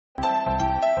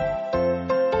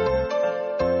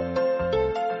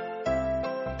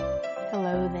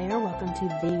to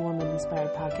the Woman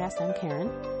Inspired Podcast. I'm Karen.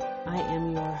 I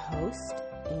am your host,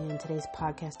 and today's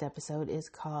podcast episode is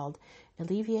called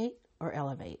Alleviate or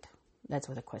Elevate. That's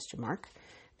with a question mark.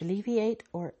 Alleviate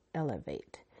or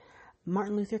Elevate.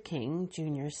 Martin Luther King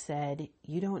Jr. said,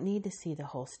 "You don't need to see the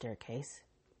whole staircase,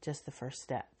 just the first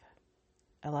step."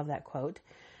 I love that quote.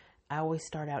 I always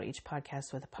start out each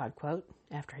podcast with a pod quote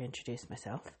after I introduce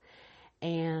myself.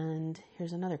 And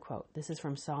here's another quote. This is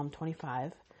from Psalm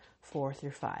 25, 4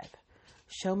 through 5.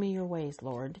 "Show me your ways,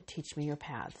 Lord. Teach me your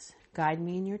paths. Guide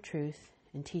me in your truth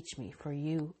and teach me, for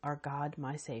you are God,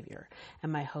 my Savior,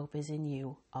 and my hope is in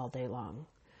you all day long."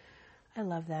 I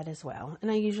love that as well. And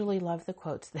I usually love the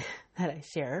quotes that I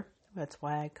share. That's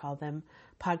why I call them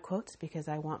pod quotes, because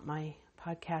I want my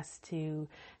podcast to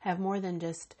have more than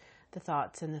just the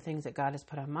thoughts and the things that God has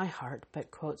put on my heart,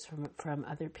 but quotes from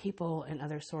other people and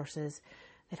other sources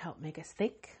that help make us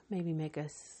think, maybe make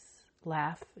us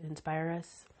laugh, inspire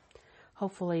us,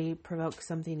 hopefully provoke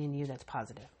something in you that's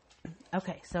positive.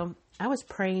 Okay, so I was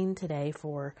praying today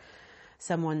for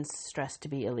someone's stress to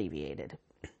be alleviated.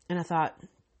 And I thought,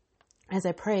 as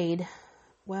I prayed,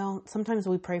 well, sometimes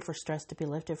we pray for stress to be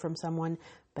lifted from someone,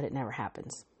 but it never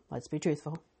happens. Let's be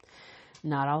truthful.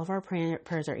 Not all of our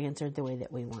prayers are answered the way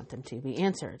that we want them to be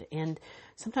answered. And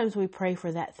sometimes we pray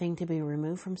for that thing to be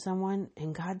removed from someone,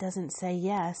 and God doesn't say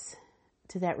yes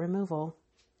to that removal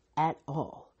at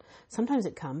all. Sometimes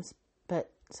it comes, but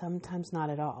sometimes not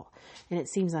at all. And it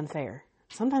seems unfair.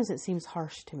 Sometimes it seems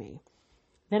harsh to me.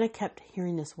 Then I kept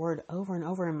hearing this word over and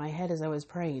over in my head as I was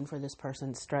praying for this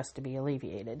person's stress to be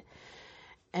alleviated.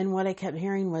 And what I kept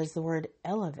hearing was the word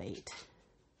elevate.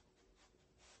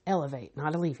 Elevate,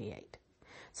 not alleviate.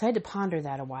 So I had to ponder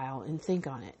that a while and think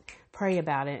on it, pray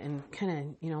about it, and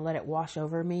kind of, let it wash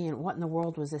over me. And what in the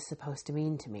world was this supposed to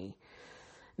mean to me?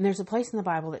 And there's a place in the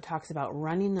Bible that talks about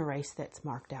running the race that's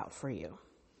marked out for you.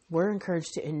 We're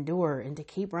encouraged to endure and to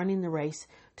keep running the race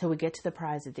till we get to the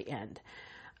prize at the end.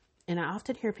 And I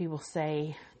often hear people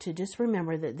say to just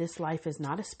remember that this life is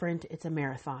not a sprint, it's a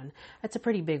marathon. That's a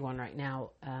pretty big one right now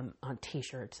on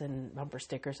t-shirts and bumper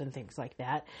stickers and things like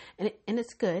that. And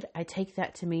it's good. I take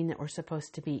that to mean that we're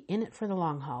supposed to be in it for the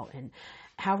long haul, and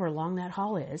however long that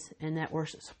haul is, and that we're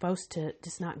supposed to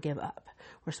just not give up.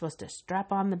 We're supposed to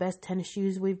strap on the best tennis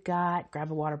shoes we've got,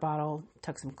 grab a water bottle,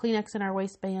 tuck some Kleenex in our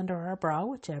waistband or our bra,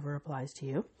 whichever applies to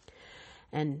you.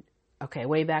 And okay,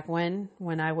 way back when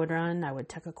I would run, I would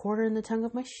tuck a quarter in the tongue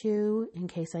of my shoe in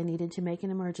case I needed to make an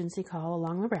emergency call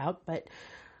along the route. But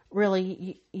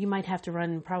really, you might have to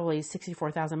run probably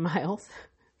 64,000 miles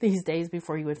these days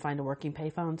before you would find a working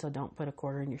payphone. So don't put a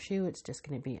quarter in your shoe. It's just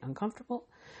going to be uncomfortable.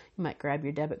 You might grab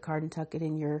your debit card and tuck it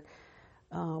in your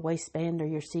waistband or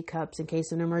your C-cups in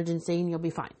case of an emergency, and you'll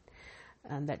be fine.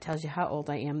 That tells you how old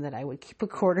I am, that I would keep a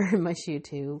quarter in my shoe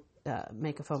to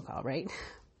make a phone call, right?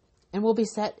 And we'll be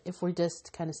set if we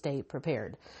just kind of stay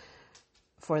prepared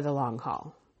for the long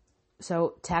haul.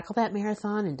 So tackle that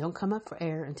marathon and don't come up for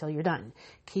air until you're done.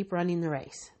 Keep running the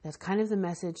race. That's kind of the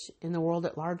message in the world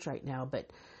at large right now,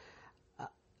 but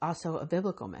also a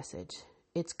biblical message.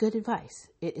 It's good advice.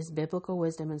 It is biblical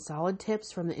wisdom and solid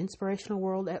tips from the inspirational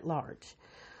world at large.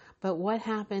 But what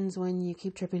happens when you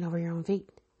keep tripping over your own feet?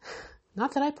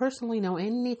 Not that I personally know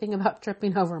anything about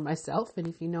tripping over myself, and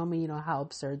if you know me, you know how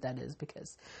absurd that is,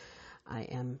 because I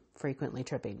am frequently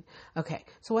tripping. Okay,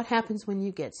 so what happens when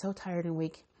you get so tired and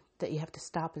weak that you have to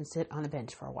stop and sit on a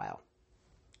bench for a while?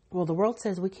 Well, the world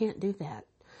says we can't do that.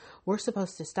 We're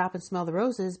supposed to stop and smell the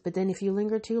roses, but then if you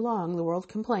linger too long, the world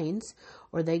complains,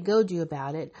 or they goad you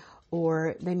about it,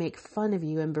 or they make fun of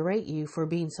you and berate you for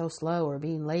being so slow or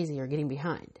being lazy or getting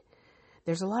behind.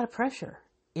 There's a lot of pressure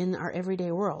in our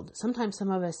everyday world. Sometimes some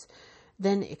of us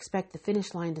then expect the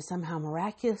finish line to somehow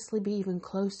miraculously be even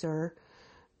closer,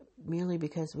 merely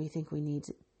because we think we need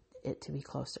it to be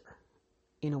closer.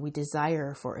 We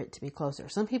desire for it to be closer.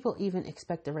 Some people even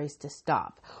expect the race to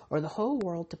stop or the whole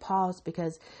world to pause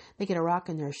because they get a rock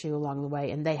in their shoe along the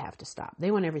way and they have to stop. They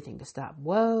want everything to stop.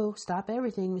 Whoa, stop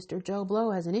everything. Mr. Joe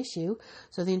Blow has an issue.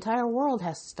 So the entire world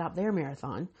has to stop their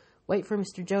marathon. Wait for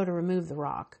Mr. Joe to remove the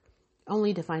rock,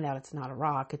 only to find out it's not a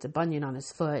rock. It's a bunion on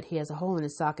his foot. He has a hole in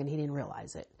his sock and he didn't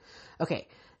realize it. Okay.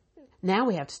 Now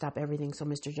we have to stop everything so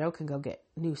Mr. Joe can go get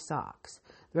new socks.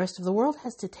 The rest of the world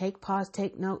has to take pause,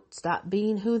 take note, stop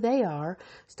being who they are,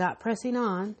 stop pressing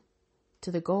on to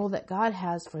the goal that God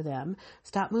has for them,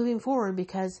 stop moving forward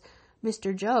because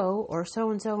Mr. Joe or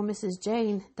so-and-so Mrs.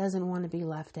 Jane doesn't want to be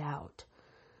left out.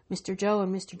 Mr. Joe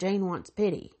and Mr. Jane wants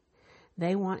pity.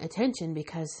 They want attention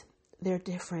because they're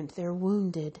different, they're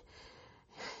wounded.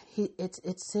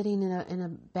 It's sitting in a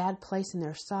bad place in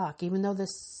their sock, even though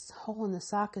this hole in the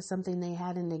sock is something they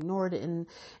hadn't ignored and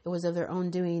it was of their own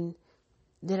doing.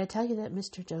 Did I tell you that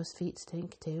Mr. Joe's feet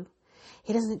stink too?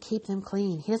 He doesn't keep them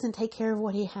clean. He doesn't take care of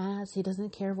what he has. He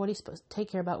doesn't care what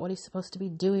take care about what he's supposed to be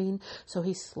doing. So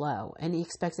he's slow, and he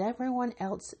expects everyone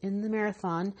else in the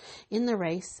marathon, in the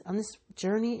race, on this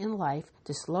journey in life,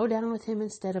 to slow down with him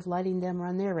instead of letting them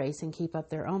run their race and keep up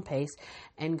their own pace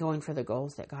and going for the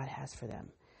goals that God has for them.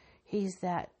 He's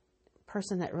that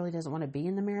person that really doesn't want to be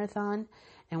in the marathon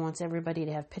and wants everybody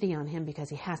to have pity on him because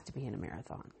he has to be in a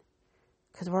marathon.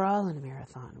 Because we're all in a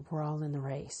marathon. We're all in the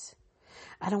race.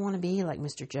 I don't want to be like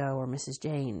Mr. Joe or Mrs.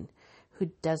 Jane,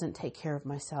 who doesn't take care of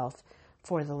myself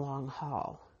for the long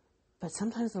haul. But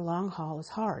sometimes the long haul is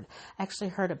hard. I actually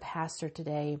heard a pastor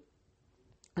today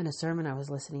in a sermon I was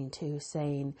listening to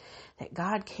saying that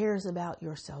God cares about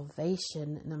your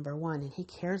salvation, number one, and he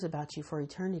cares about you for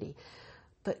eternity.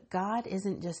 But God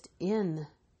isn't just in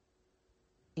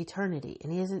eternity,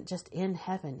 and he isn't just in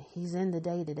heaven. He's in the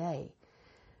day-to-day.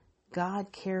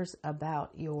 God cares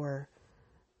about your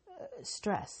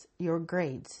stress, your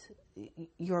grades,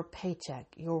 your paycheck,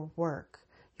 your work,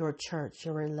 your church,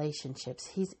 your relationships.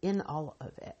 He's in all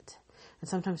of it. And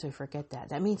sometimes we forget that.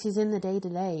 That means he's in the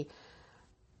day-to-day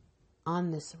on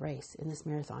this race, in this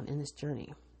marathon, in this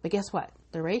journey. But guess what?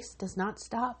 The race does not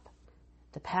stop.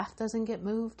 The path doesn't get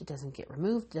moved. It doesn't get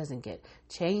removed. It doesn't get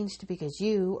changed because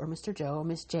you or Mr. Joe or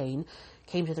Miss Jane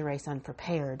came to the race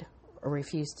unprepared or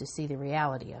refused to see the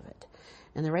reality of it.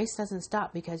 And the race doesn't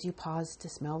stop because you pause to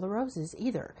smell the roses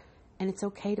either. And it's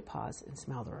okay to pause and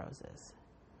smell the roses.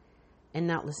 And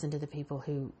not listen to the people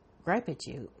who gripe at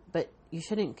you. But you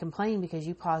shouldn't complain because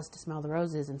you paused to smell the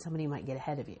roses and somebody might get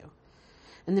ahead of you.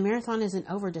 And the marathon isn't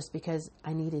over just because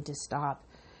I needed to stop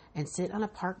and sit on a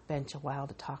park bench a while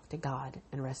to talk to God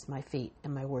and rest my feet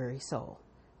and my weary soul.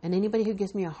 And anybody who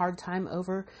gives me a hard time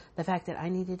over the fact that I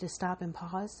needed to stop and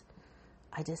pause,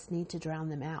 I just need to drown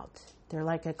them out. They're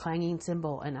like a clanging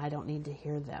cymbal, and I don't need to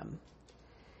hear them.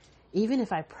 Even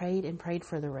if I prayed and prayed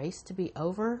for the race to be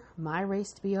over, my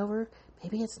race to be over,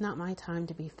 maybe it's not my time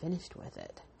to be finished with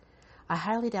it. I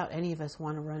highly doubt any of us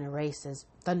want to run a race as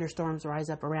thunderstorms rise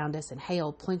up around us and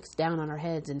hail plinks down on our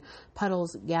heads and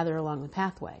puddles gather along the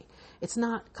pathway. It's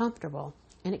not comfortable,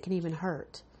 and it can even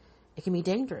hurt. It can be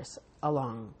dangerous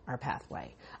along our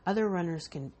pathway. Other runners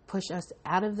can push us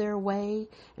out of their way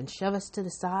and shove us to the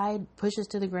side, push us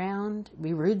to the ground,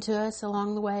 be rude to us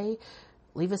along the way,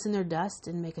 leave us in their dust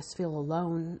and make us feel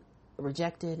alone,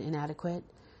 rejected, inadequate.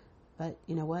 But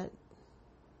you know what?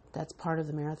 That's part of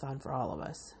the marathon for all of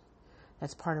us.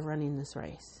 That's part of running this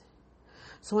race.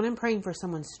 So when I'm praying for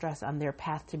someone's stress on their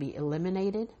path to be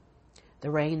eliminated, the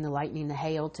rain, the lightning, the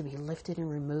hail to be lifted and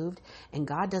removed, and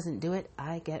God doesn't do it,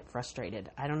 I get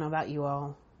frustrated. I don't know about you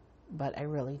all, but I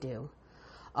really do.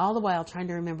 All the while trying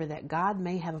to remember that God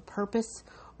may have a purpose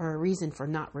or a reason for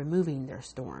not removing their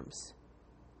storms,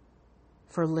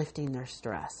 for lifting their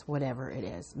stress, whatever it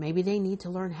is. Maybe they need to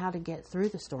learn how to get through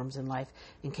the storms in life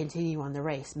and continue on the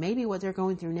race. Maybe what they're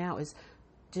going through now is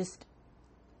just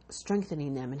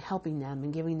strengthening them and helping them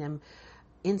and giving them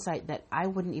insight that I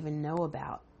wouldn't even know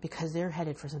about because they're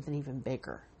headed for something even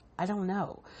bigger. I don't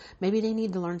know. Maybe they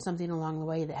need to learn something along the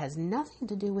way that has nothing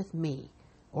to do with me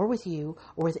or with you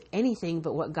or with anything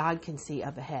but what God can see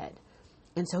up ahead.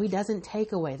 And so he doesn't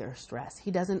take away their stress.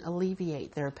 He doesn't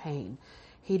alleviate their pain.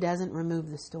 He doesn't remove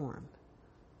the storm.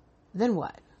 Then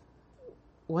what?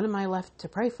 What am I left to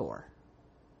pray for?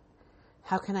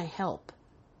 How can I help,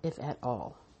 if at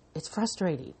all? It's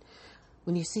frustrating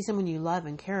when you see someone you love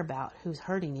and care about who's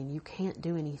hurting and you can't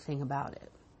do anything about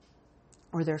it.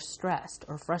 Or they're stressed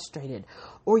or frustrated.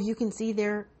 Or you can see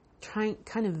they're kind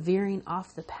of veering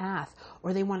off the path.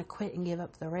 Or they want to quit and give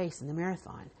up the race in the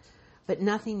marathon. But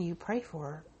nothing you pray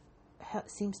for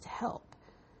seems to help.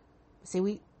 See,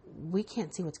 we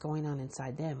can't see what's going on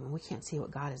inside them. And we can't see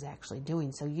what God is actually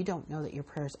doing. So you don't know that your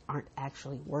prayers aren't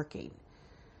actually working.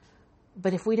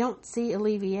 But if we don't see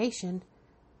alleviation,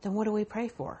 then what do we pray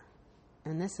for?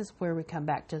 And this is where we come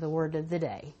back to the word of the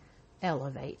day.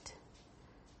 Elevate.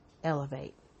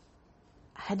 Elevate.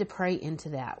 I had to pray into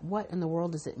that. What in the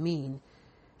world does it mean?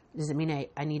 Does it mean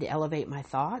I need to elevate my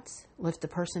thoughts? Lift the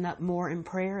person up more in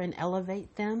prayer and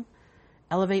elevate them?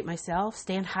 Elevate myself?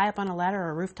 Stand high up on a ladder or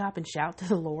a rooftop and shout to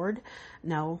the Lord?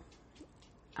 No.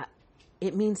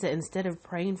 It means that instead of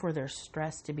praying for their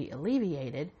stress to be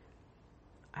alleviated,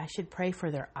 I should pray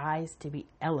for their eyes to be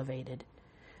elevated.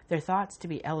 Their thoughts to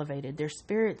be elevated, their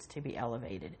spirits to be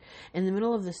elevated. In the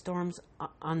middle of the storms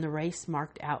on the race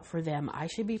marked out for them, I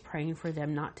should be praying for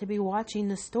them not to be watching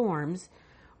the storms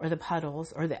or the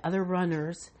puddles or the other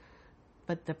runners,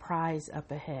 but the prize up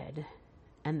ahead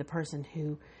and the person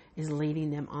who is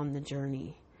leading them on the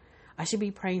journey. I should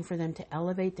be praying for them to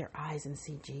elevate their eyes and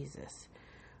see Jesus,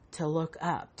 to look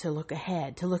up, to look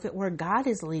ahead, to look at where God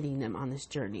is leading them on this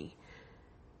journey.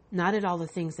 Not at all the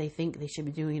things they think they should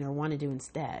be doing or want to do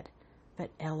instead, but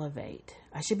elevate.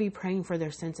 I should be praying for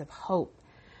their sense of hope,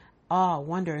 awe,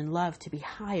 wonder, and love to be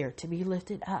higher, to be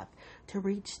lifted up, to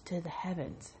reach to the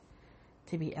heavens,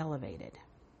 to be elevated.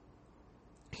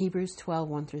 Hebrews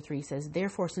 12:1-3 says,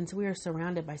 "Therefore, since we are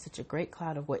surrounded by such a great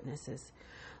cloud of witnesses,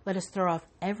 let us throw off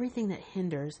everything that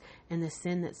hinders and the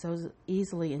sin that so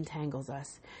easily entangles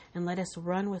us, and let us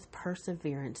run with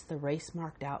perseverance the race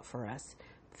marked out for us,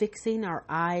 fixing our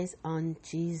eyes on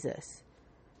Jesus,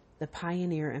 the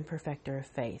pioneer and perfecter of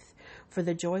faith. For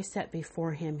the joy set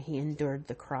before him, he endured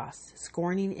the cross,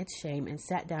 scorning its shame, and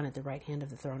sat down at the right hand of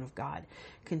the throne of God.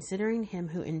 Considering him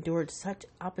who endured such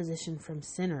opposition from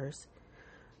sinners,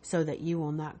 so that you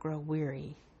will not grow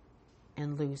weary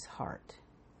and lose heart."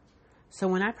 So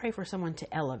when I pray for someone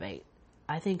to elevate,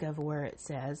 I think of where it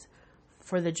says,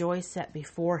 "For the joy set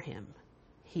before him,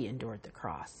 he endured the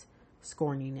cross,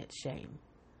 scorning its shame."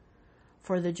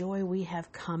 For the joy we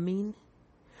have coming,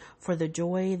 for the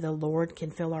joy the Lord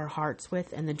can fill our hearts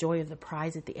with, and the joy of the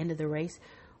prize at the end of the race,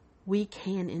 we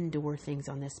can endure things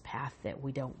on this path that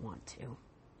we don't want to.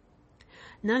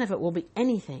 None of it will be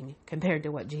anything compared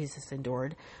to what Jesus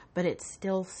endured, but it's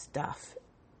still stuff.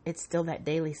 It's still that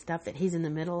daily stuff that he's in the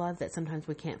middle of, that sometimes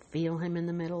we can't feel him in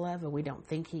the middle of, and we don't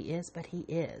think he is, but he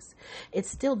is.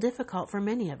 It's still difficult for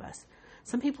many of us.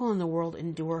 Some people in the world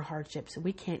endure hardships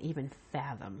we can't even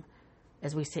fathom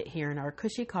as we sit here in our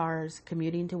cushy cars,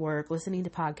 commuting to work, listening to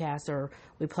podcasts, or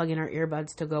we plug in our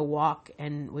earbuds to go walk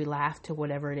and we laugh to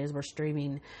whatever it is we're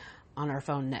streaming on our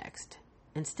phone next.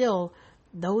 And still,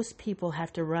 those people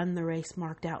have to run the race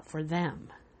marked out for them.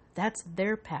 That's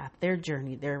their path, their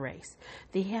journey, their race.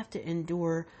 They have to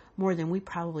endure more than we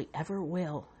probably ever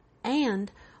will,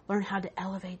 and learn how to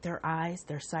elevate their eyes,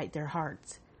 their sight, their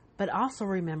hearts. But also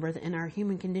remember that in our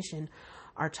human condition,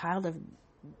 our child of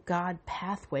God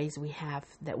pathways we have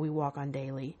that we walk on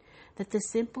daily, that the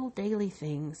simple daily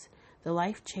things, the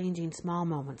life-changing small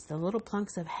moments, the little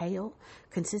plunks of hail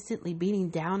consistently beating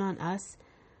down on us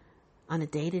on a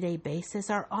day-to-day basis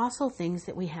are also things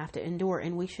that we have to endure,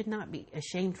 and we should not be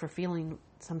ashamed for feeling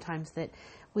sometimes that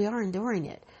we are enduring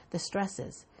it. The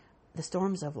stresses, the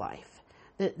storms of life,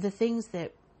 the things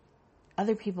that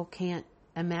other people can't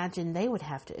imagine they would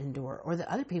have to endure, or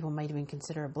that other people might even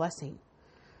consider a blessing.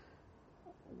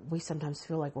 We sometimes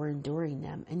feel like we're enduring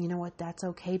them. And you know what? That's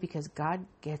okay, because God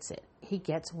gets it. He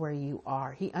gets where you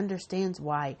are. He understands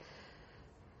why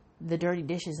the dirty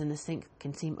dishes in the sink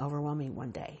can seem overwhelming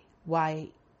one day, why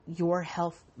your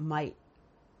health might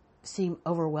seem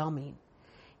overwhelming.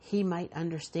 He might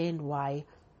understand why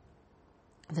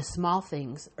the small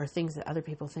things, or things that other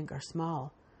people think are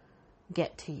small,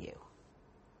 get to you.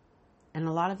 And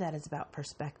a lot of that is about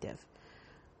perspective.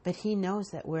 But he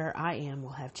knows that where I am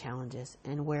will have challenges,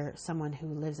 and where someone who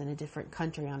lives in a different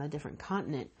country on a different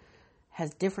continent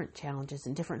has different challenges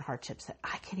and different hardships that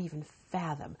I can't even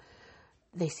fathom.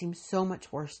 They seem so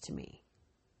much worse to me.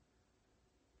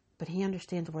 But he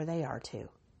understands where they are too.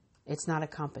 It's not a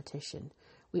competition.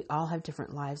 We all have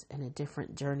different lives and a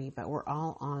different journey, but we're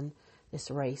all on this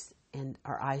race, and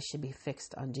our eyes should be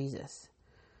fixed on Jesus.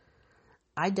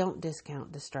 I don't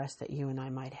discount the stress that you and I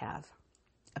might have.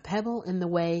 A pebble in the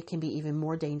way can be even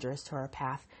more dangerous to our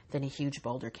path than a huge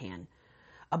boulder can.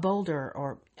 A boulder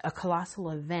or a colossal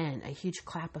event, a huge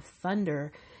clap of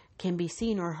thunder, can be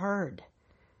seen or heard.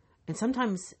 And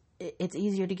sometimes it's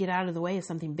easier to get out of the way of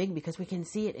something big because we can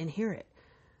see it and hear it.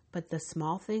 But the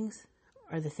small things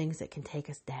are the things that can take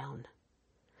us down.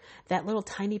 That little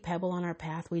tiny pebble on our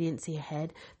path we didn't see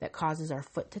ahead that causes our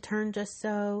foot to turn just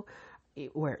so,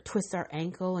 where it twists our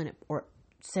ankle or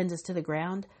sends us to the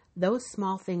ground, those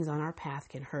small things on our path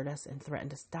can hurt us and threaten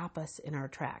to stop us in our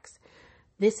tracks.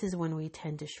 This is when we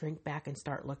tend to shrink back and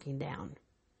start looking down.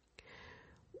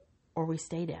 Or we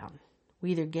stay down.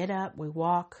 We either get up, we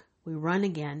walk, we run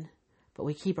again, but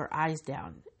we keep our eyes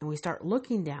down, and we start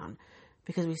looking down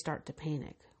because we start to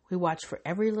panic. We watch for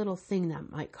every little thing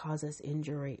that might cause us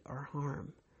injury or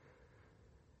harm.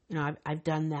 You know, I've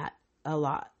done that a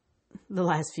lot the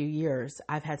last few years.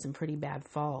 I've had some pretty bad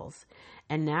falls,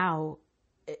 and now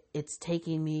it's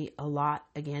taking me a lot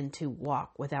again to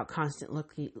walk without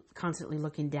constantly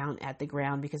looking down at the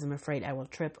ground, because I'm afraid I will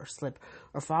trip or slip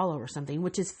or fall over something,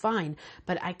 which is fine,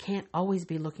 but I can't always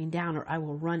be looking down, or I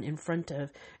will run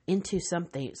into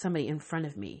somebody in front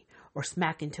of me, or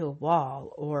smack into a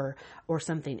wall or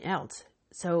something else.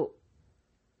 So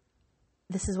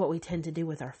this is what we tend to do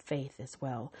with our faith as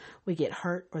well. We get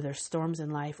hurt, or there's storms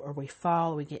in life, or we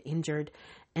fall, we get injured.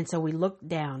 And so we look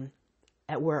down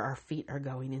at where our feet are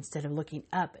going instead of looking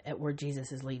up at where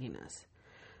Jesus is leading us.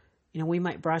 We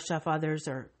might brush off others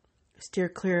or steer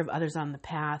clear of others on the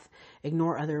path,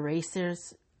 ignore other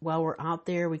racers. While we're out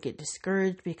there, we get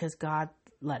discouraged because God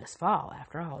let us fall.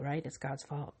 After all, right? It's God's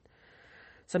fault.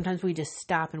 Sometimes we just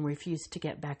stop and refuse to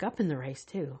get back up in the race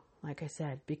too, like I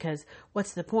said, because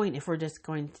what's the point if we're just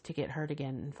going to get hurt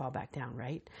again and fall back down,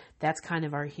 right? That's kind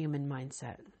of our human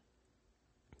mindset.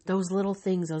 Those little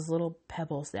things, those little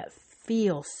pebbles that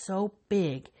feel so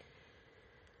big,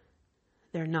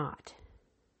 they're not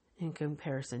in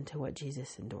comparison to what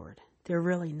Jesus endured. They're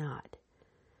really not.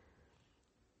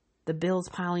 The bills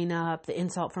piling up, the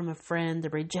insult from a friend, the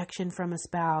rejection from a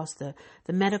spouse, the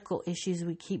medical issues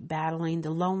we keep battling, the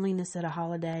loneliness at a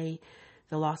holiday,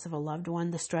 the loss of a loved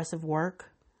one, the stress of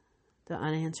work, the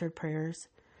unanswered prayers.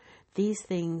 These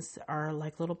things are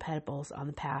like little pebbles on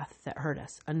the path that hurt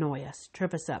us, annoy us,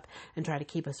 trip us up, and try to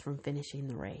keep us from finishing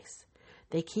the race.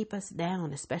 They keep us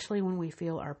down, especially when we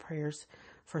feel our prayers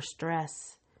for stress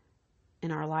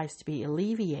in our lives to be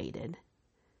alleviated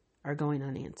are going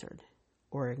unanswered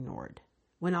or ignored.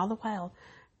 When all the while,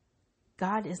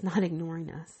 God is not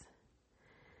ignoring us,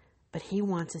 but He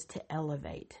wants us to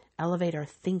elevate our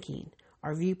thinking,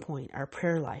 our viewpoint, our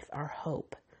prayer life, our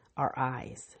hope, our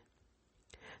eyes.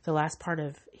 The last part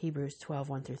of Hebrews 12,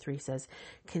 1-3 says,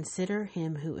 "Consider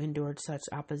Him who endured such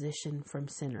opposition from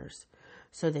sinners,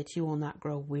 so that you will not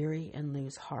grow weary and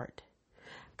lose heart."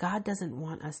 God doesn't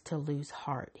want us to lose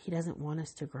heart. He doesn't want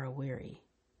us to grow weary.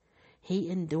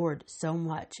 He endured so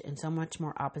much and so much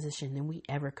more opposition than we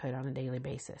ever could on a daily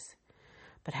basis.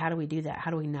 But how do we do that?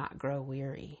 How do we not grow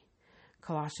weary?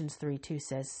 Colossians 3:2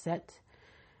 says,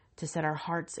 to set our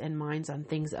hearts and minds on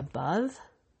things above,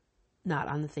 not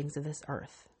on the things of this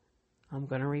earth. I'm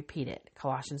going to repeat it.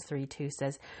 Colossians 3:2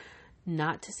 says,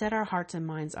 not to set our hearts and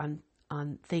minds on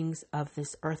things of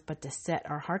this earth, but to set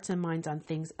our hearts and minds on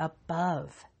things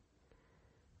above.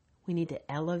 We need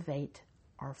to elevate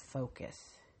our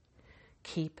focus.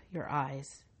 Keep your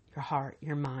eyes, your heart,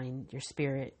 your mind, your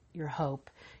spirit, your hope,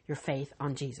 your faith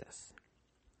on Jesus.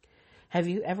 Have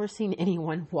you ever seen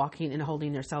anyone walking and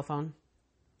holding their cell phone?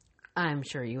 I'm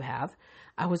sure you have.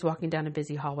 I was walking down a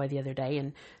busy hallway the other day,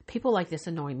 and people like this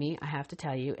annoy me, I have to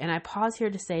tell you. And I pause here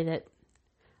to say that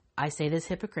I say this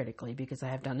hypocritically because I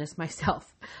have done this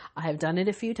myself. I have done it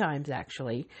a few times,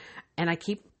 actually, and I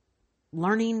keep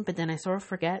learning, but then I sort of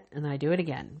forget, and then I do it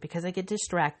again because I get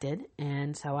distracted,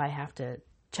 and so I have to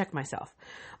check myself.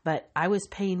 But I was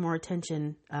paying more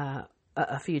attention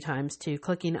a few times to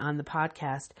clicking on the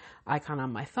podcast icon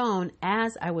on my phone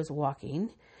as I was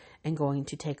walking and going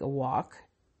to take a walk,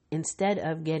 instead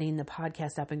of getting the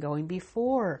podcast up and going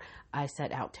before I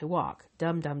set out to walk.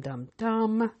 Dumb.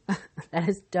 That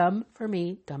is dumb for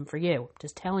me, dumb for you.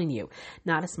 Just telling you,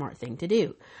 not a smart thing to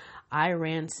do. I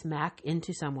ran smack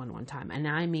into someone one time, and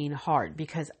I mean hard,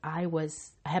 because I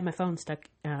had my phone stuck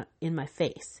in my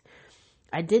face.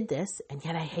 I did this, and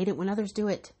yet I hate it when others do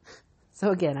it.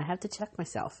 So again, I have to check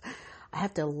myself. I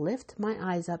have to lift my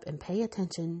eyes up and pay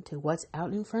attention to what's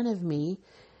out in front of me,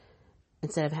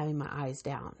 instead of having my eyes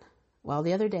down. Well,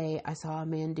 the other day I saw a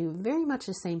man do very much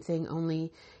the same thing,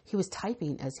 only he was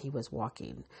typing as he was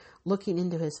walking, looking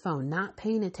into his phone, not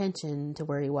paying attention to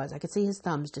where he was. I could see his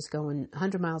thumbs just going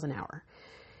 100 miles an hour.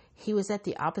 He was at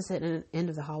the opposite end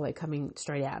of the hallway coming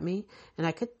straight at me, and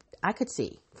I could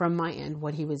see from my end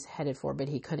what he was headed for, but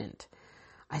he couldn't.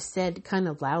 I said kind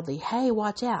of loudly, "Hey,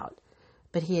 watch out."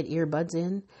 But he had earbuds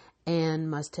in and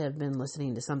must have been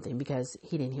listening to something, because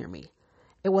he didn't hear me.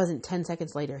 It wasn't 10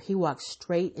 seconds later, he walked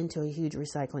straight into a huge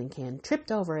recycling can,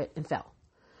 tripped over it, and fell.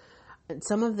 And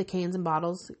some of the cans and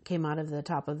bottles came out of the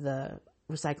top of the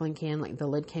recycling can, like the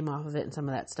lid came off of it and some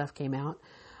of that stuff came out.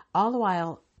 All the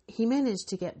while, he managed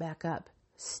to get back up,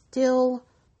 still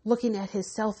looking at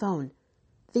his cell phone.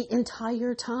 The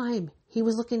entire time, he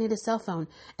was looking at his cell phone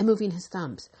and moving his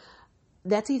thumbs.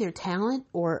 That's either talent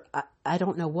or I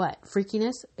don't know what.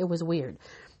 Freakiness. It was weird.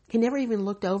 He never even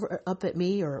looked up at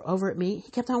me or over at me. He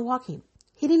kept on walking.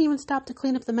 He didn't even stop to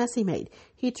clean up the mess he made.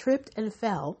 He tripped and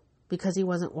fell because he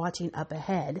wasn't watching up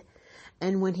ahead.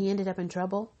 And when he ended up in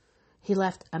trouble, he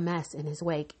left a mess in his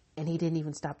wake, and he didn't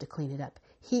even stop to clean it up.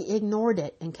 He ignored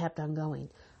it and kept on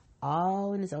going,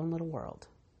 all in his own little world.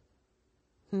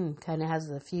 Kind of has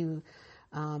a few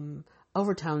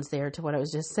overtones there to what I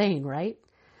was just saying, right?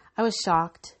 I was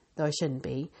shocked, though I shouldn't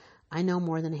be. I know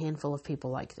more than a handful of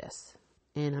people like this.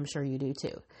 And I'm sure you do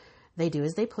too. They do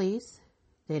as they please.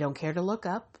 They don't care to look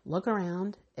up, look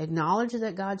around, acknowledge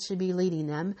that God should be leading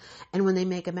them. And when they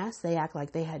make a mess, they act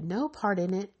like they had no part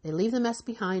in it. They leave the mess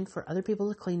behind for other people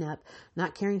to clean up,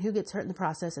 not caring who gets hurt in the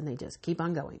process, and they just keep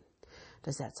on going.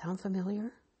 Does that sound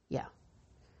familiar? Yeah,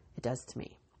 it does to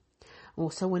me. Well,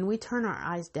 so when we turn our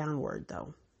eyes downward,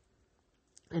 though,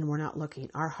 and we're not looking,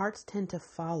 our hearts tend to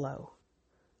follow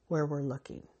where we're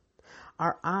looking.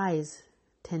 Our eyes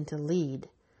tend to lead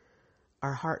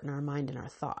our heart and our mind and our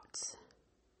thoughts,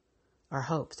 our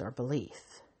hopes, our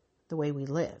belief, the way we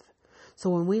live. So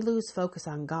when we lose focus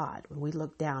on God, when we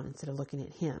look down instead of looking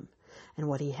at Him and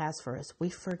what He has for us, we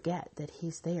forget that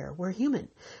He's there. We're human.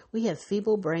 We have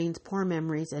feeble brains, poor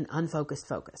memories, and unfocused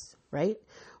focus, right?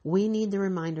 We need the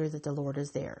reminder that the Lord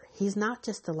is there. He's not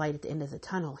just the light at the end of the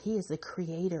tunnel. He is the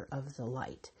creator of the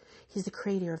light. He's the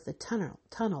creator of the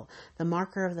tunnel, the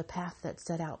marker of the path that's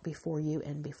set out before you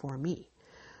and before me.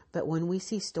 But when we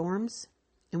see storms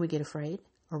and we get afraid,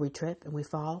 or we trip and we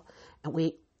fall, and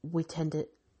we tend to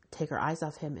take our eyes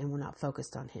off Him and we're not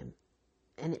focused on Him.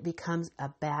 And it becomes a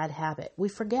bad habit. We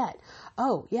forget.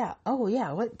 Oh yeah,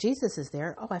 what? Jesus is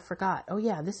there. Oh, I forgot. Oh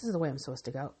yeah, this is the way I'm supposed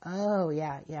to go. Oh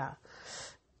yeah.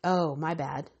 Oh, my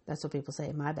bad. That's what people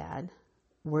say, my bad.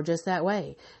 We're just that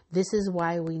way. This is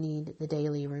why we need the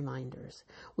daily reminders.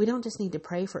 We don't just need to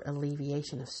pray for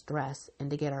alleviation of stress and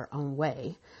to get our own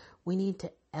way. We need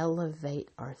to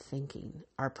elevate our thinking,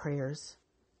 our prayers,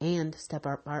 and step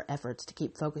up our efforts to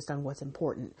keep focused on what's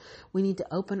important. We need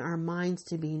to open our minds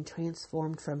to being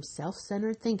transformed from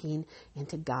self-centered thinking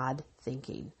into God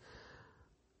thinking,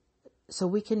 so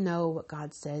we can know what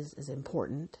God says is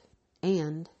important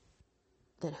and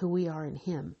that who we are in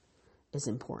Him is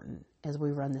important as we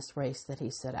run this race that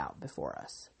He set out before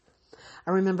us.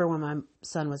 I remember when my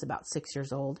son was about 6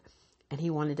 years old and he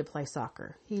wanted to play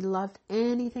soccer. He loved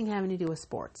anything having to do with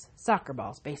sports. Soccer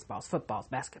balls, baseballs, footballs,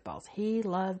 basketballs. He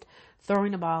loved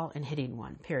throwing a ball and hitting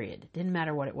one, period. Didn't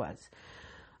matter what it was.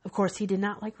 Of course, he did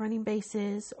not like running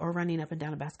bases or running up and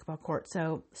down a basketball court.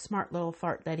 So, smart little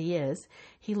fart that he is,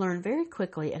 he learned very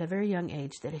quickly at a very young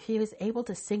age that if he was able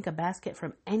to sink a basket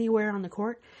from anywhere on the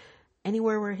court,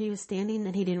 anywhere where he was standing,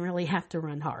 then he didn't really have to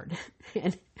run hard.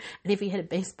 and if he hit a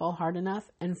baseball hard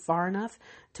enough and far enough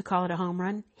to call it a home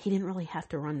run, he didn't really have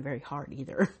to run very hard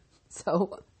either.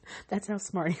 So that's how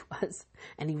smart he was.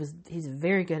 And he's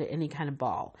very good at any kind of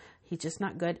ball. He's just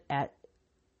not good at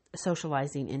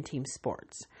socializing in team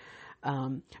sports.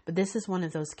 But this is one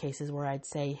of those cases where I'd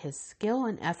say his skill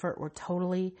and effort were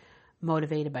totally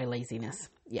motivated by laziness.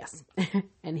 Yes.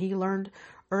 And he learned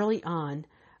early on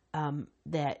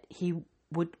that he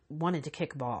wanted to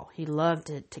kick a ball. He loved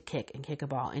to kick and kick a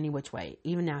ball any which way.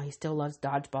 Even now, he still loves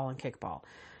dodgeball and kickball.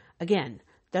 Again,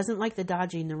 doesn't like the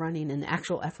dodging, the running, and the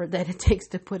actual effort that it takes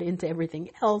to put into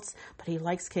everything else, but he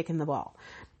likes kicking the ball.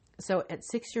 So at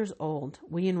 6 years old,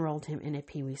 we enrolled him in a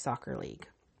Pee Wee soccer league.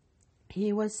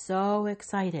 He was so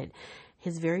excited.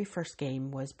 His very first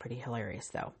game was pretty hilarious,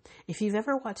 though. If you've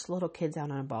ever watched little kids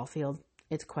out on a ball field,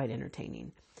 it's quite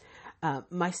entertaining.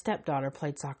 My stepdaughter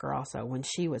played soccer also when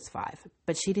she was 5,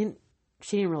 but she didn't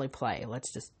really play.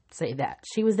 Let's just say that.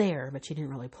 She was there, but she didn't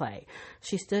really play.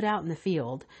 She stood out in the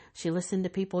field. She listened to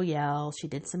people yell. She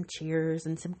did some cheers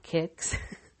and some kicks.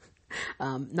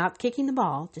 Not kicking the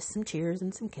ball, just some cheers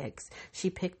and some kicks. She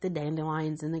picked the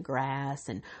dandelions in the grass,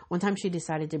 and one time she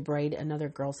decided to braid another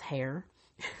girl's hair.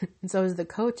 And so as the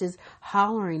coach is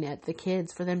hollering at the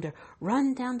kids for them to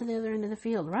run down to the other end of the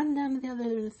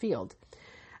field,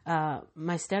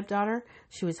 my stepdaughter,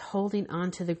 she was holding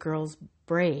on to the girl's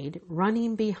braid,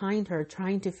 running behind her,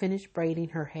 trying to finish braiding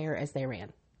her hair as they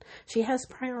ran. She has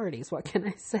priorities. What can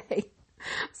I say?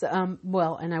 So,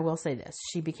 and I will say this,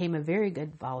 she became a very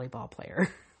good volleyball player.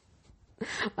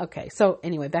 Okay. So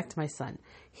anyway, back to my son.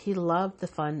 He loved the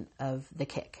fun of the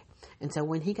kick. And so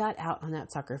when he got out on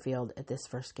that soccer field at this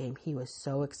first game, he was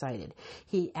so excited.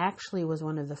 He actually was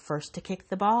one of the first to kick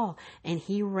the ball, and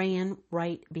he ran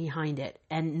right behind it,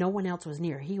 and no one else was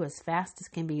near. He was fast as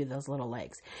can be with those little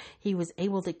legs. He was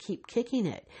able to keep kicking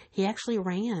it. He actually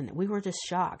ran. We were just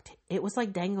shocked. It was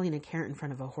like dangling a carrot in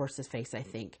front of a horse's face, I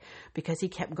think, because he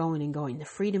kept going and going. The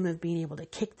freedom of being able to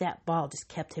kick that ball just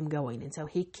kept him going. And so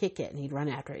he'd kick it and he'd run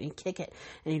after it, and he'd kick it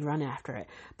and he'd run after it.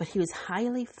 But he was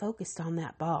highly focused on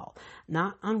that ball,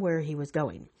 not on where he was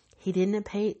going. He didn't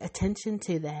pay attention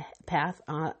to the path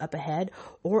up ahead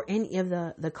or any of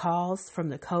the calls from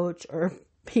the coach or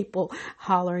people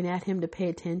hollering at him to pay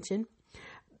attention.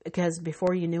 Because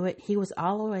before you knew it, he was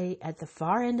all the way at the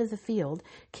far end of the field,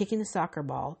 kicking the soccer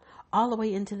ball, all the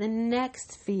way into the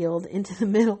next field, into the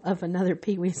middle of another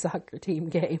Pee Wee soccer team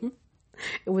game.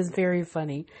 It was very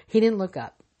funny. He didn't look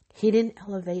up. He didn't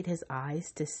elevate his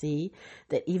eyes to see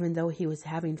that even though he was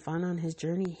having fun on his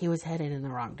journey, he was headed in the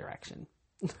wrong direction.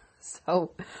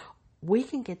 So we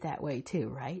can get that way too,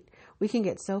 right? We can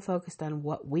get so focused on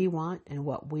what we want and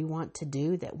what we want to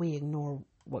do that we ignore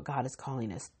what God is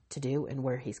calling us to do and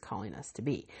where he's calling us to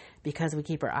be, because we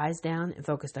keep our eyes down and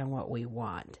focused on what we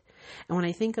want. And when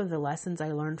I think of the lessons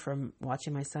I learned from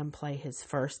watching my son play his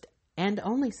first and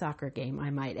only soccer game,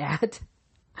 I might add,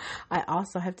 I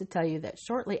also have to tell you that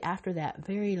shortly after that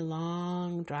very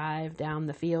long drive down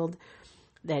the field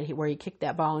where he kicked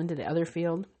that ball into the other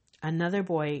field, another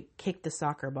boy kicked the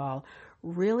soccer ball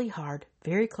really hard,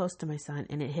 very close to my son,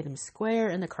 and it hit him square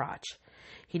in the crotch.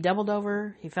 He doubled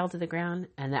over, he fell to the ground,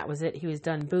 and that was it. He was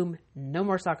done. Boom. No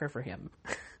more soccer for him.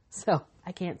 So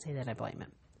I can't say that I blame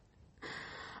him.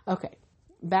 Okay.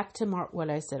 Back to what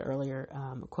I said earlier,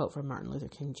 a quote from Martin Luther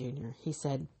King Jr. He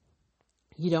said,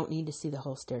 "You don't need to see the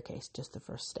whole staircase, just the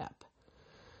first step."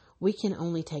 We can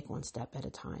only take one step at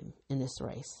a time in this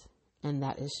race, and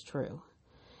that is true.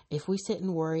 If we sit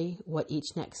and worry what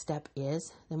each next step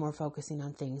is, then we're focusing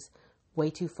on things way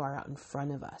too far out in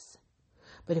front of us.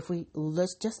 But if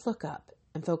let's just look up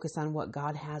and focus on what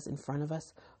God has in front of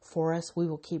us, for us, we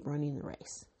will keep running the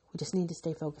race. We just need to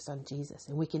stay focused on Jesus,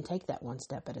 and we can take that one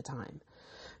step at a time.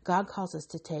 God calls us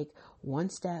to take one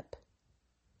step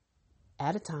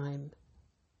at a time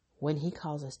when he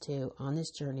calls us to on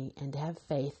this journey, and to have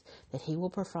faith that he will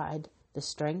provide the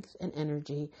strength and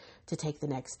energy to take the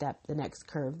next step, the next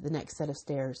curve, the next set of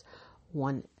stairs,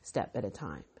 one step at a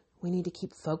time. We need to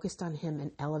keep focused on him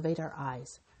and elevate our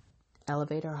eyes,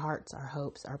 elevate our hearts, our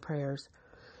hopes, our prayers,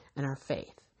 and our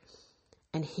faith.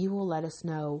 And he will let us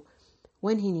know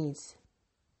when he needs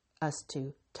us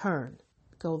to turn,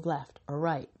 go left or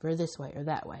right, or this way or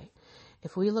that way.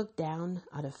 If we look down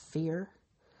out of fear,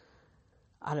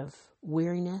 out of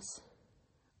weariness,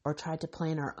 or try to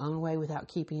plan our own way without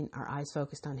keeping our eyes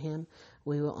focused on him,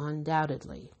 we will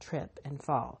undoubtedly trip and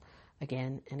fall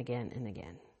again and again and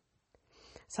again.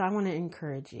 So I want to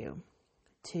encourage you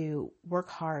to work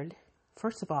hard,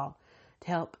 first of all, to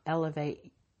help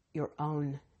elevate your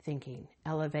own thinking,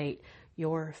 elevate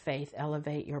your faith,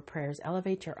 elevate your prayers,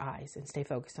 elevate your eyes, and stay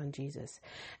focused on Jesus.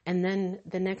 And then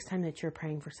the next time that you're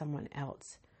praying for someone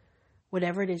else,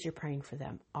 whatever it is you're praying for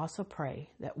them, also pray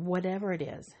that whatever it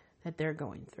is that they're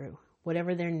going through,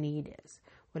 whatever their need is,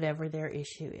 whatever their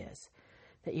issue is,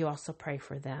 that you also pray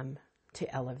for them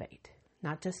to elevate,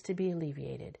 not just to be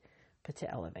alleviated, but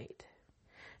to elevate.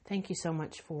 Thank you so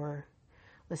much for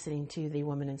listening to the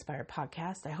Woman Inspired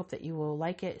podcast. I hope that you will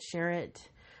like it, share it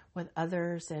with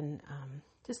others, and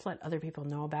just let other people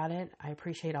know about it. I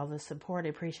appreciate all the support. I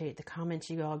appreciate the comments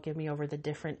you all give me over the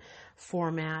different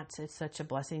formats. It's such a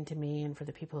blessing to me, and for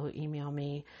the people who email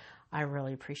me, I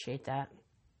really appreciate that.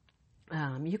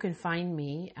 You can find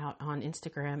me out on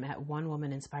Instagram at One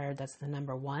Woman Inspired. That's the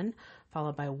number 1,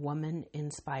 followed by Woman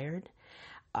Inspired.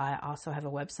 I also have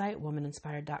a website,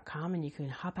 womaninspired.com, and you can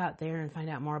hop out there and find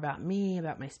out more about me,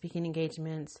 about my speaking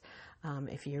engagements.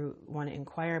 If you want to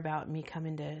inquire about me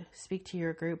coming to speak to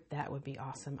your group, that would be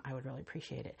awesome. I would really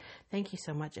appreciate it. Thank you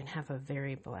so much, and have a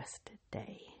very blessed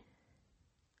day.